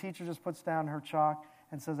 And the teacher just puts down her chalk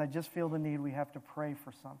and says, I just feel the need, we have to pray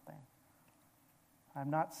for something. I'm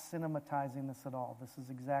not cinematizing this at all. This is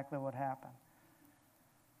exactly what happened.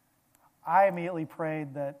 I immediately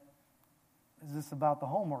prayed that, is this about the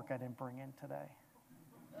homework I didn't bring in today?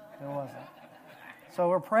 It wasn't. So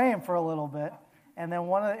we're praying for a little bit, and then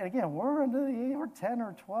we're 10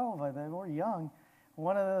 or 12, I think, we're young.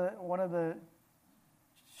 One of the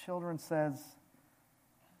children says,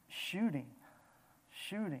 shooting.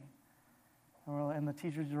 And the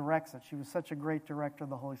teacher directs it. She was such a great director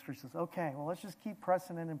of the Holy Spirit. She says, okay, well, let's just keep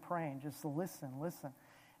pressing in and praying. Just listen.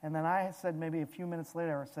 And then I said, maybe a few minutes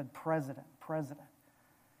later, I said, president.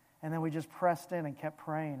 And then we just pressed in and kept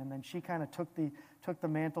praying. And then she kind of took the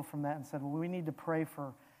mantle from that and said, well, we need to pray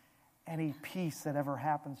for any peace that ever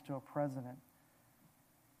happens to a president.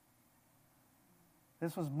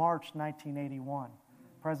 This was March 1981.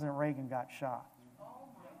 President Reagan got shot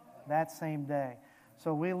that same day.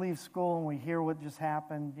 So we leave school and we hear what just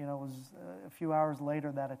happened. It was a few hours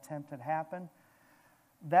later that attempt had happened.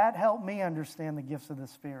 That helped me understand the gifts of the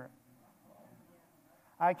Spirit.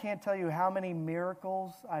 I can't tell you how many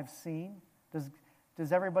miracles I've seen.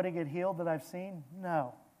 Does everybody get healed that I've seen?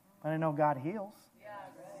 No. But I know God heals.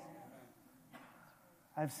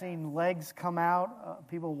 I've seen legs come out,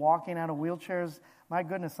 people walking out of wheelchairs. My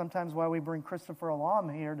goodness, sometimes why we bring Christopher Alam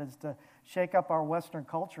here is to shake up our Western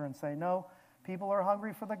culture and say, no, people are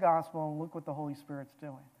hungry for the gospel, and look what the Holy Spirit's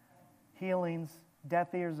doing. Healings,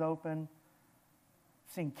 deaf ears open,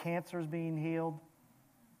 seen cancers being healed.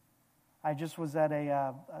 I just was at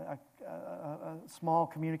a small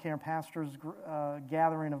communicator pastors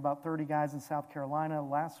gathering of about 30 guys in South Carolina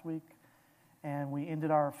last week, and we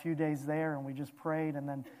ended our few days there, and we just prayed, and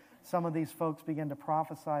then some of these folks began to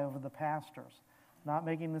prophesy over the pastors. Not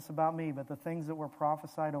making this about me, but the things that were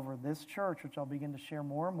prophesied over this church, which I'll begin to share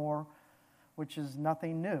more and more, which is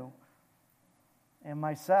nothing new, and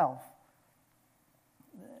myself.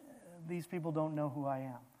 These people don't know who I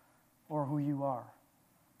am or who you are,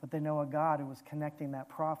 but they know a God who was connecting that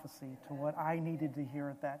prophecy to what I needed to hear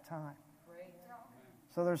at that time.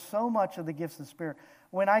 So there's so much of the gifts of the Spirit.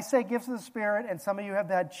 When I say gifts of the Spirit, and some of you have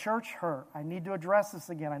had church hurt, I need to address this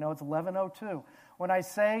again. I know it's 11:02. When I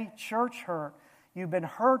say church hurt, you've been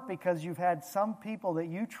hurt because you've had some people that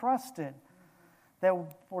you trusted that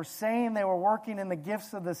were saying they were working in the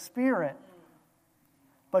gifts of the Spirit,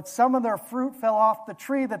 but some of their fruit fell off the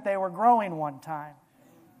tree that they were growing one time.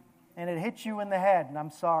 And it hit you in the head, and I'm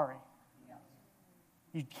sorry.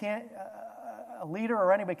 You can't, a leader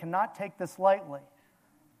or anybody cannot take this lightly.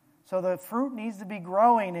 So the fruit needs to be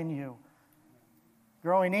growing in you.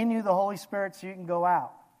 Growing in you, the Holy Spirit, so you can go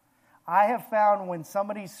out. I have found when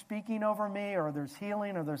somebody's speaking over me, or there's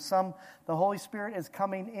healing, or the Holy Spirit is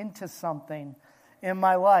coming into something in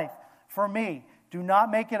my life. For me, do not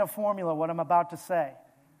make it a formula, what I'm about to say.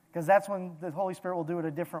 Because that's when the Holy Spirit will do it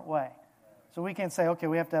a different way. So we can't say, okay,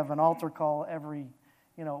 we have to have an altar call every,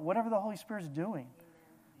 whatever the Holy Spirit's doing.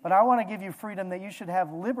 But I want to give you freedom that you should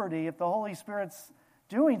have liberty. If the Holy Spirit's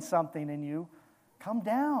doing something in you, come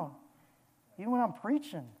down. Even when I'm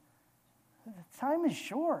preaching. The time is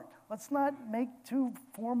short. Let's not make too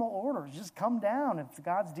formal orders. Just come down. If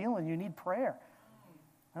God's dealing, you need prayer.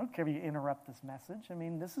 I don't care if you interrupt this message.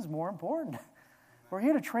 This is more important. We're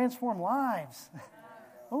here to transform lives.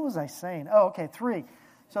 What was I saying? Oh, okay, 3.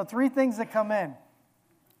 So 3 things that come in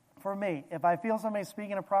for me. If I feel somebody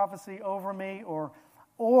speaking a prophecy over me, or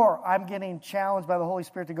I'm getting challenged by the Holy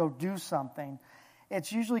Spirit to go do something,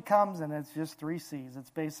 it usually comes, and it's just 3 C's.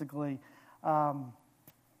 It's basically,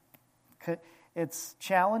 it's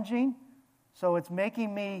challenging, so it's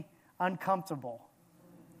making me uncomfortable.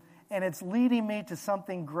 And it's leading me to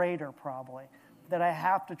something greater, probably, that I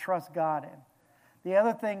have to trust God in. The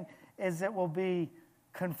other thing is it will be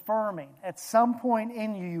confirming. At some point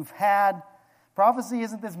in you, you've had, prophecy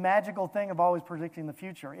isn't this magical thing of always predicting the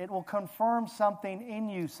future. It will confirm something in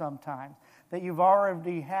you sometimes that you've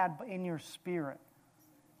already had in your spirit.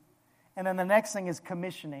 And then the next thing is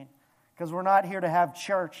commissioning. Because we're not here to have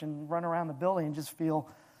church and run around the building and just feel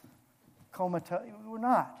comatose. We're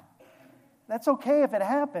not. That's okay if it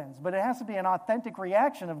happens, but it has to be an authentic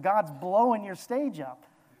reaction of God's blowing your stage up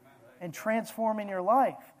and transforming your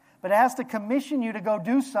life. But it has to commission you to go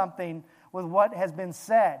do something with what has been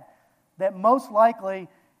said that most likely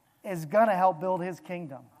is going to help build His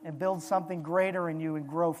kingdom and build something greater in you and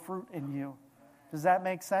grow fruit in you. Does that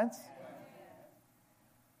make sense?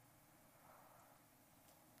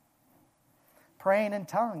 Praying in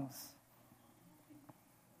tongues.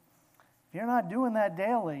 If you're not doing that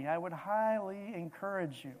daily, I would highly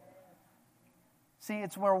encourage you. See,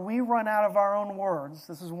 it's where we run out of our own words.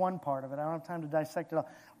 This is one part of it. I don't have time to dissect it all.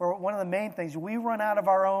 Where one of the main things, we run out of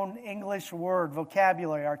our own English word,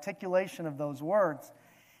 vocabulary, articulation of those words,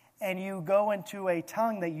 and you go into a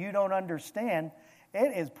tongue that you don't understand,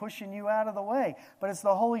 it is pushing you out of the way. But it's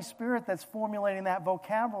the Holy Spirit that's formulating that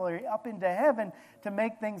vocabulary up into heaven to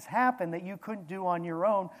make things happen that you couldn't do on your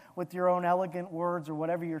own with your own elegant words or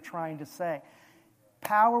whatever you're trying to say.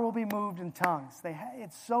 Power will be moved in tongues.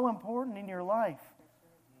 It's so important in your life.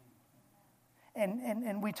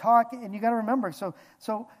 And we talk, and you got to remember, so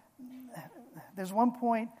there's one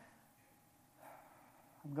point,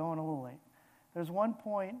 I'm going a little late. There's one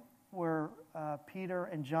point where Peter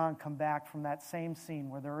and John come back from that same scene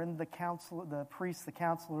where they're in the priests, the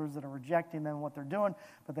counselors that are rejecting them, what they're doing,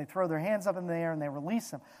 but they throw their hands up in the air and they release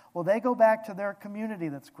them. Well, they go back to their community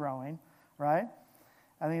that's growing, right?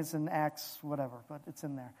 I think it's in Acts, whatever, but it's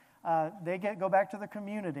in there. They go back to the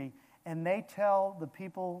community, and they tell the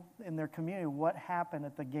people in their community what happened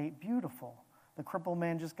at the gate beautiful. The crippled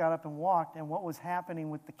man just got up and walked, and what was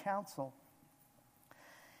happening with the council.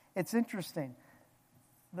 It's interesting.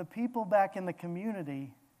 The people back in the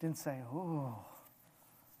community didn't say, oh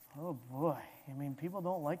boy, people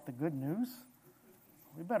don't like the good news?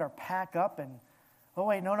 We better pack up and, oh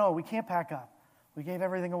wait, no, we can't pack up. We gave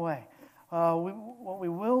everything away. What we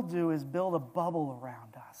will do is build a bubble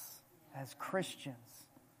around us as Christians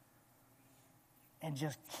and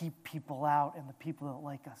just keep people out and the people that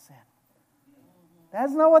like us in.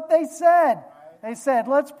 That's not what they said. They said,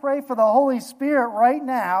 let's pray for the Holy Spirit right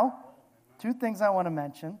now. 2 things I want to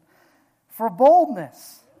mention. For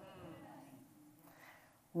boldness.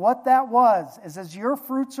 What that was is as your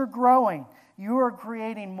fruits are growing, you are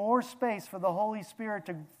creating more space for the Holy Spirit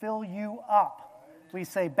to fill you up. We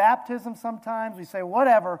say baptism sometimes, we say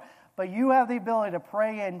whatever, but you have the ability to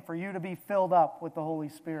pray in for you to be filled up with the Holy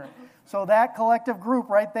Spirit. So that collective group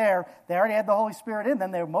right there, they already had the Holy Spirit in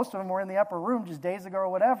them. Most of them were in the upper room just days ago or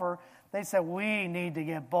whatever. They said, we need to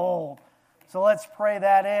get bold. So let's pray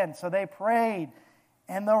that in. So they prayed,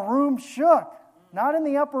 and the room shook. Not in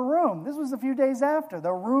the upper room. This was a few days after.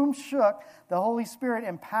 The room shook. The Holy Spirit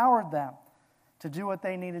empowered them to do what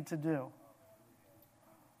they needed to do.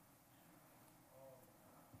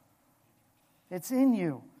 It's in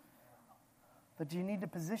you. But you need to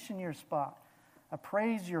position your spot.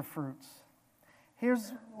 Appraise your fruits.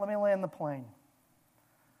 Let me land the plane.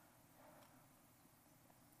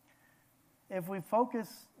 if we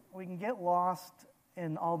focus, we can get lost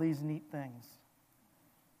in all these neat things.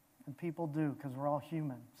 And people do, because we're all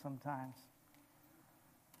human sometimes.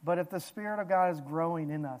 But if the Spirit of God is growing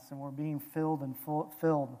in us and we're being filled,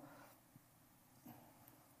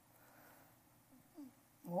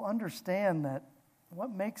 we'll understand that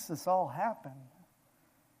what makes this all happen,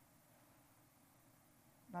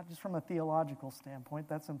 not just from a theological standpoint,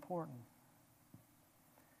 that's important,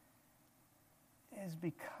 is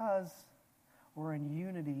because we're in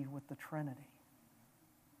unity with the Trinity.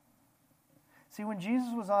 See, when Jesus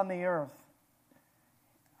was on the earth,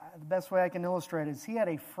 the best way I can illustrate it is he had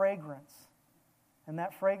a fragrance. And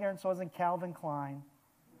that fragrance wasn't Calvin Klein.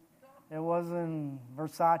 It wasn't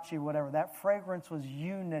Versace, whatever. That fragrance was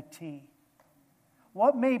unity.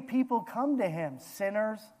 What made people come to him?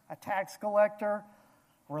 Sinners, a tax collector,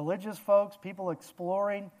 religious folks, people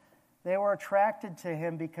exploring. They were attracted to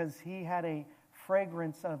him because he had a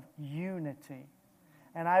fragrance of unity.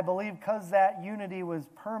 And I believe because that unity was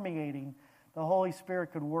permeating, the Holy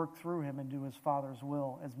Spirit could work through him and do his Father's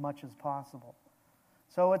will as much as possible.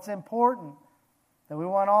 So it's important that we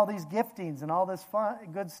want all these giftings and all this fun,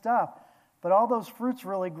 good stuff, but all those fruits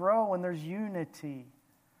really grow when there's unity.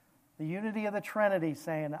 The unity of the Trinity,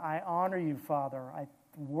 saying, I honor you, Father. I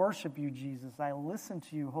worship you, Jesus. I listen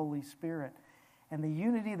to you, Holy Spirit. And the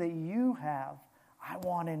unity that you have, I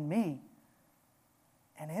want in me.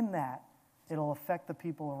 And in that, it'll affect the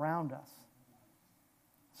people around us.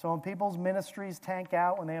 So when people's ministries tank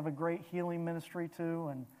out, when they have a great healing ministry too,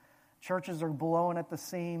 and churches are blowing at the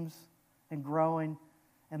seams and growing,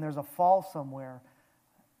 and there's a fall somewhere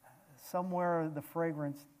the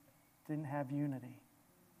fragrance didn't have unity.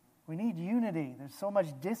 We need unity. There's so much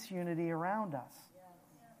disunity around us.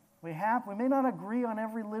 We may not agree on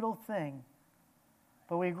every little thing,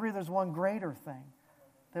 but we agree there's one greater thing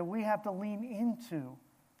that we have to lean into.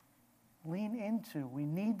 We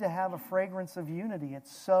need to have a fragrance of unity.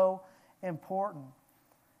 It's so important.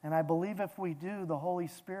 And I believe if we do, the Holy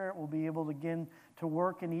Spirit will be able to begin to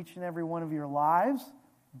work in each and every one of your lives,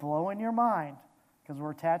 blow in your mind, because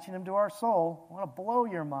we're attaching him to our soul. I want to blow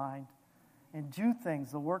your mind and do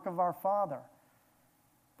things, the work of our Father.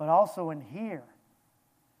 But also in here,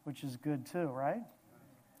 which is good too, right?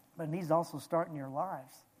 But it needs to also start in your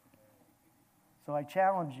lives. So I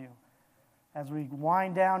challenge you, as we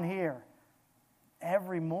wind down here,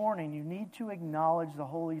 every morning you need to acknowledge the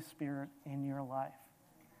Holy Spirit in your life.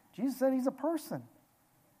 Jesus said he's a person.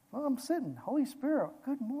 Well, I'm sitting. Holy Spirit,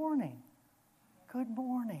 good morning. Good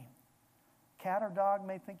morning. Cat or dog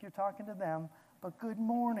may think you're talking to them, but good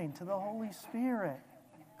morning to the Holy Spirit.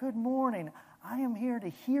 Good morning. I am here to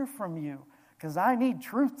hear from you because I need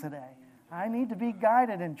truth today. I need to be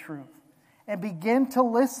guided in truth. And begin to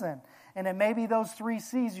listen. And it may be those 3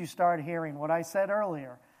 C's you start hearing, what I said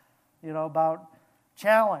earlier, about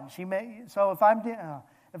challenge. So if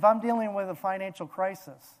I'm dealing with a financial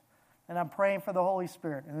crisis and I'm praying for the Holy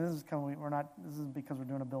Spirit, and this is because we're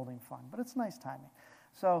doing a building fund, but it's nice timing.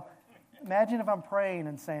 So imagine if I'm praying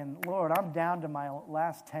and saying, Lord, I'm down to my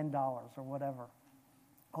last $10 or whatever.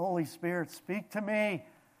 Holy Spirit, speak to me.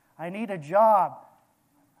 I need a job.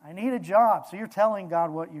 So you're telling God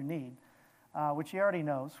what you need, which he already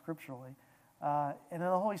knows scripturally. And then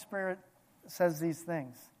the Holy Spirit says these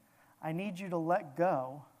things. I need you to let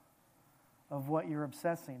go of what you're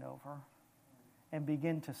obsessing over and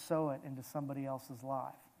begin to sow it into somebody else's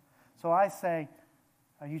life. So I say,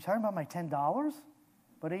 are you talking about my $10?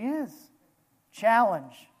 But he is.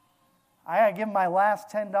 Challenge. I got to give my last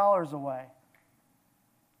 $10 away.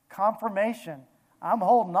 Confirmation. I'm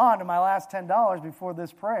holding on to my last $10 before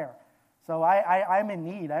this prayer. So I'm in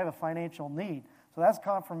need. I have a financial need. So that's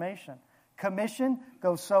confirmation. Commission,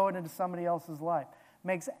 go sow it into somebody else's life.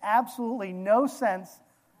 Makes absolutely no sense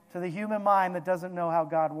to the human mind that doesn't know how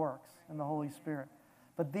God works and the Holy Spirit.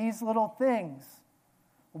 But these little things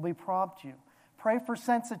will prompt you. Pray for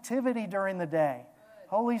sensitivity during the day.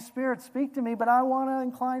 Holy Spirit, speak to me, but I want to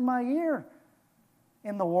incline my ear.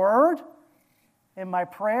 In the Word, in my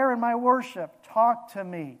prayer, in my worship, talk to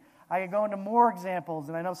me. I could go into more examples,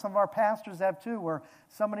 and I know some of our pastors have too, where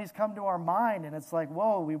somebody's come to our mind, and it's like,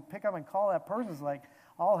 whoa, we pick up and call that person. It's like,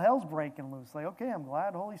 all hell's breaking loose. Like, okay, I'm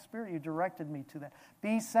glad, Holy Spirit, you directed me to that.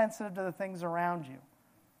 Be sensitive to the things around you.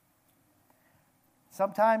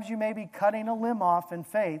 Sometimes you may be cutting a limb off in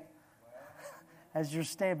faith as you're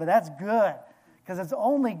staying, but that's good, because it's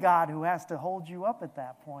only God who has to hold you up at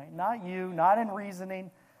that point, not you, not in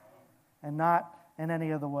reasoning, and not in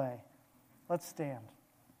any other way. Let's stand.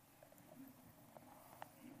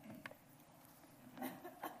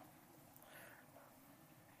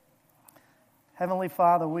 Heavenly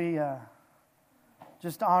Father, we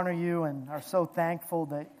just honor you and are so thankful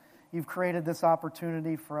that you've created this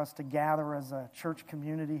opportunity for us to gather as a church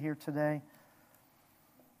community here today.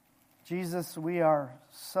 Jesus, we are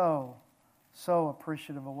so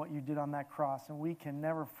appreciative of what you did on that cross, and we can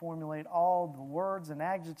never formulate all the words and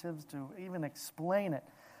adjectives to even explain it,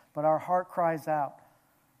 but our heart cries out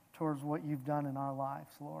towards what you've done in our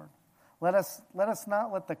lives, Lord. Let us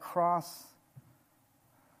not let the cross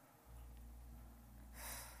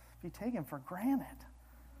be taken for granted.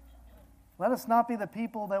 Let us not be the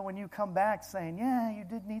people that when you come back saying, yeah, you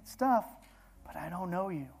did neat stuff, but I don't know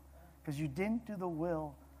you because you didn't do the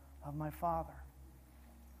will of my Father.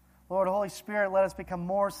 Lord, Holy Spirit, let us become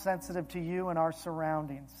more sensitive to you and our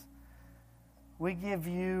surroundings. We give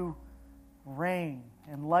you reign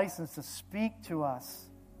and license to speak to us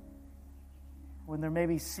when there may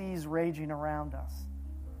be seas raging around us.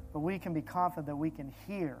 But we can be confident that we can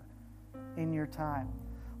hear in your time.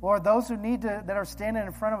 Lord, those who that are standing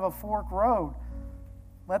in front of a fork road,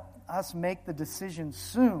 let us make the decision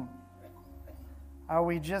soon. Are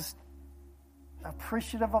we just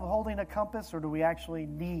appreciative of holding a compass, or do we actually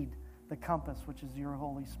need the compass, which is your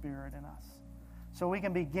Holy Spirit in us? So we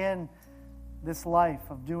can begin this life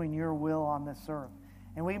of doing your will on this earth.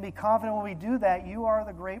 And we can be confident when we do that, you are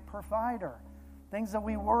the great provider. Things that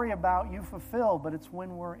we worry about, you fulfill, but it's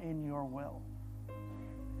when we're in your will.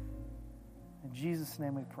 In Jesus'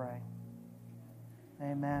 name we pray.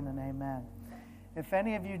 Amen and amen. If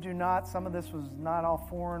any of you do not, some of this was not all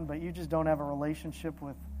foreign, but you just don't have a relationship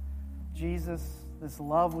with Jesus, this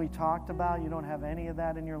love we talked about, you don't have any of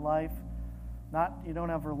that in your life. You don't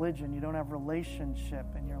have religion, you don't have relationship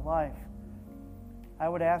in your life. I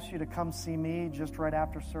would ask you to come see me just right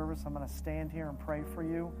after service. I'm going to stand here and pray for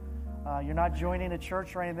you. You're not joining a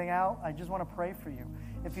church or anything out. I just want to pray for you.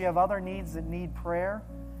 If you have other needs that need prayer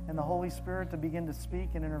and the Holy Spirit to begin to speak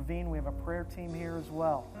and intervene, we have a prayer team here as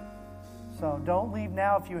well. So don't leave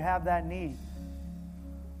now if you have that need.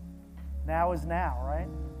 Now is now, right?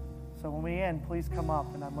 So when we end, please come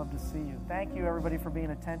up, and I'd love to see you. Thank you, everybody, for being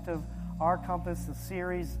attentive. Our Compass, the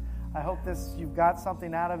series, I hope you've got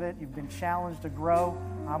something out of it. You've been challenged to grow.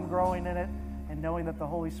 I'm growing in it, and knowing that the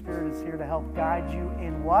Holy Spirit is here to help guide you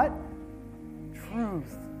in what?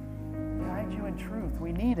 Truth. Guide you in truth.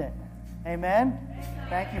 We need it. Amen?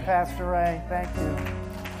 Thank you, Pastor Ray. Thank you.